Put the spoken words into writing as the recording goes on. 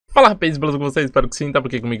Fala rapazes, beleza com vocês? Espero que sim, tá?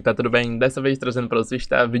 Porque comigo tá tudo bem. Dessa vez trazendo pra vocês,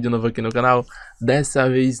 tá? Vídeo novo aqui no canal. Dessa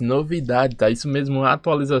vez novidade, tá? Isso mesmo, uma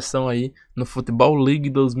atualização aí no Futebol League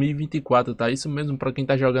 2024, tá? Isso mesmo, pra quem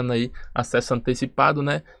tá jogando aí, acesso antecipado,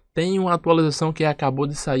 né? Tem uma atualização que acabou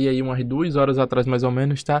de sair aí umas 2 horas atrás mais ou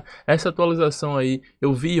menos, tá? Essa atualização aí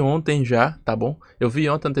eu vi ontem já, tá bom? Eu vi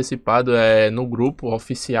ontem antecipado no grupo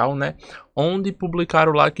oficial, né? Onde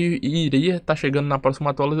publicaram lá que iria estar chegando na próxima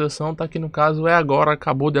atualização, tá? Que no caso é agora,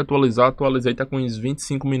 acabou de atualizar, atualizei, tá com uns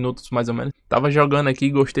 25 minutos mais ou menos. Tava jogando aqui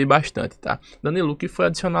e gostei bastante, tá? Danilo, o que foi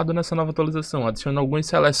adicionado nessa nova atualização? Adicionou algumas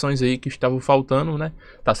seleções aí que estavam faltando, né?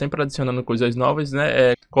 Tá sempre adicionando coisas novas,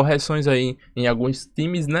 né? Correções aí em alguns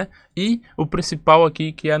times, né? E o principal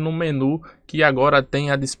aqui que é no menu, que agora tem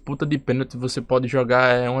a disputa de pênalti, você pode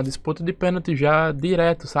jogar uma disputa de pênalti já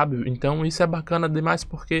direto, sabe? Então isso é bacana demais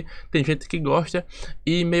porque tem gente que gosta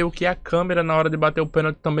e meio que a câmera na hora de bater o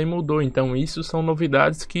pênalti também mudou. Então isso são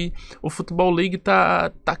novidades que o Futebol League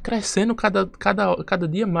tá crescendo cada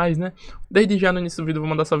dia mais, né? Desde já no início do vídeo eu vou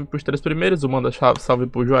mandar salve pros 3 primeiros, vou mandar salve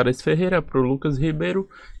pro Juarez Ferreira, pro Lucas Ribeiro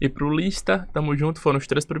e pro Lista, tamo junto, foram os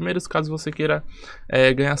 3 primeiros. Caso você queira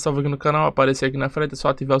ganhar salve aqui no canal, aparecer aqui na frente, é só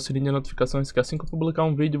ativar o sininho de notificações que assim que eu publicar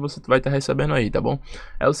um vídeo você vai estar recebendo aí, tá bom?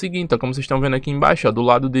 É o seguinte, ó, como vocês estão vendo aqui embaixo, ó, do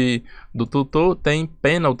lado do tutor tem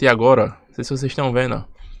pênalti agora, não sei se vocês estão vendo, ó.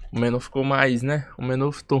 O menu ficou mais, né? O menu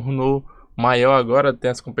tornou maior agora, tem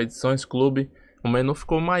as competições, clube, o menu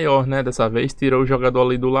ficou maior, né? Dessa vez, tirou o jogador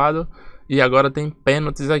ali do lado e agora tem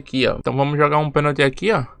pênaltis aqui, ó. Então vamos jogar um pênalti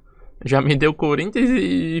aqui, ó. Já me deu Corinthians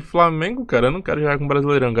e Flamengo, cara. Eu não quero jogar com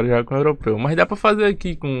Brasileirão, quero jogar com Europeu. Mas dá pra fazer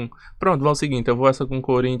aqui com... Pronto, vamos ao seguinte, eu vou essa com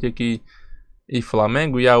Corinthians aqui e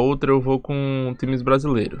Flamengo e a outra eu vou com times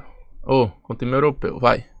brasileiros. Ou com time europeu,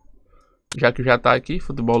 vai. Já que já tá aqui,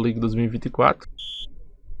 Futebol League 2024.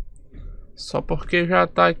 Só porque já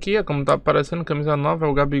tá aqui, ó, como tá aparecendo, camisa nova, é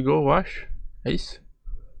o Gabigol, eu acho. É isso?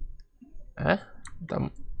 É?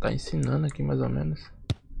 Tá ensinando aqui mais ou menos.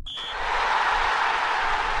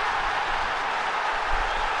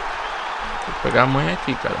 Vou pegar a mãe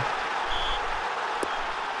aqui, cara.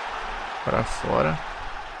 Pra fora.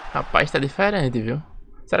 Rapaz, tá diferente, viu?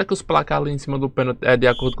 Será que os placar ali em cima do pênalti é de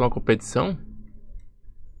acordo com a competição?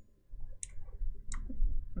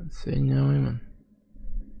 Não sei não, hein, mano.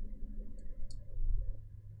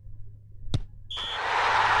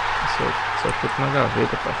 Só chuto na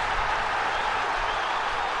gaveta, pai.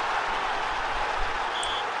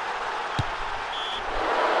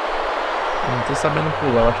 Eu não tô sabendo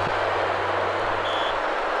pular,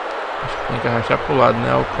 acho que tem que arrastar pro lado,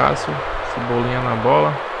 né? O Cássio, Cebolinha na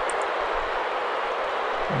bola.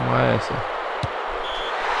 Como é essa?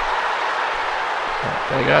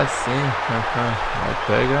 Vai pegar assim. Vai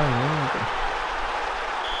pegar nunca.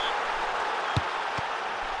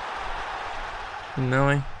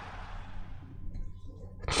 Não, hein?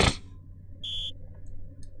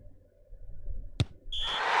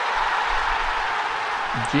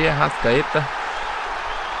 De Arrascaeta.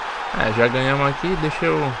 Já ganhamos aqui. Deixa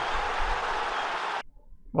eu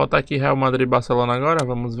botar aqui Real Madrid e Barcelona agora.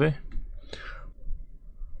 Vamos ver.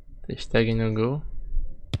 Hashtag no gol.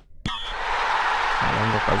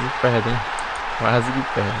 Caramba, quase que perde, hein? Quase que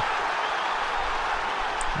perde.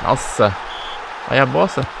 Nossa. Olha a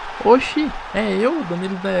bossa. Oxi, é eu,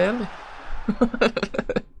 Danilo DL.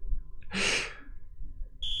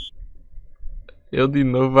 Eu de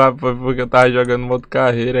novo, rapaz, porque eu tava jogando modo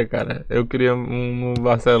carreira, cara. Eu queria um no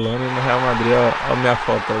Barcelona e no Real Madrid, ó a minha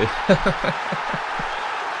foto ali.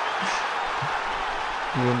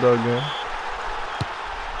 Gundogão.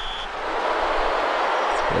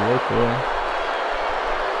 Colocou, hein?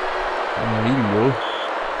 Humilhou.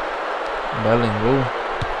 Belengou.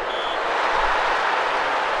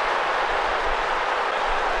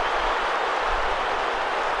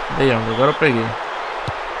 Dei, agora eu peguei.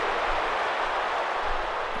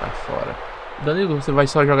 Tá fora. Danilo, você vai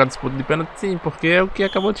só jogar disputa de pênalti? Sim, porque é o que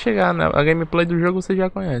acabou de chegar, né? A gameplay do jogo você já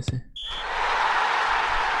conhece.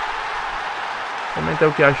 Comenta aí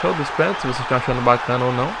o que achou dos pênaltis, se vocês estão achando bacana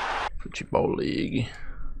ou não. Futebol League.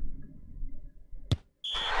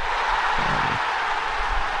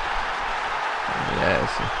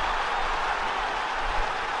 Essa.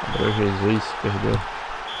 Gabriel Jesus, perdeu.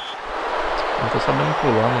 Não tô sabendo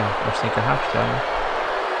pular, mano. Acho que tem que arrastar, né?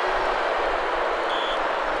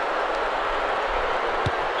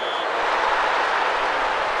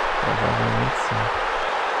 Provavelmente sim.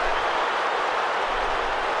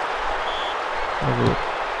 Vamos ver.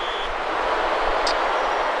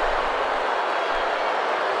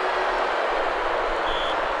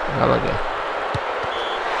 Gallagher.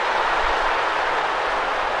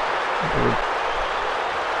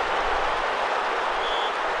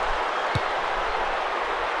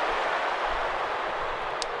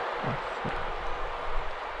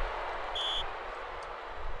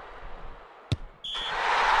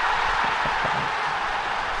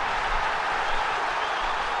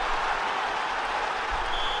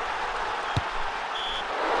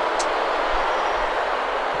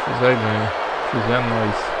 fizer ganhe. Se fizer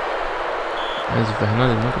nós. Mas o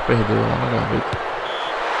Fernando nunca perdeu lá na gaveta.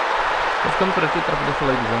 Tô ficando por aqui, para poder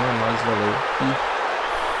falar de é nóis, valeu. E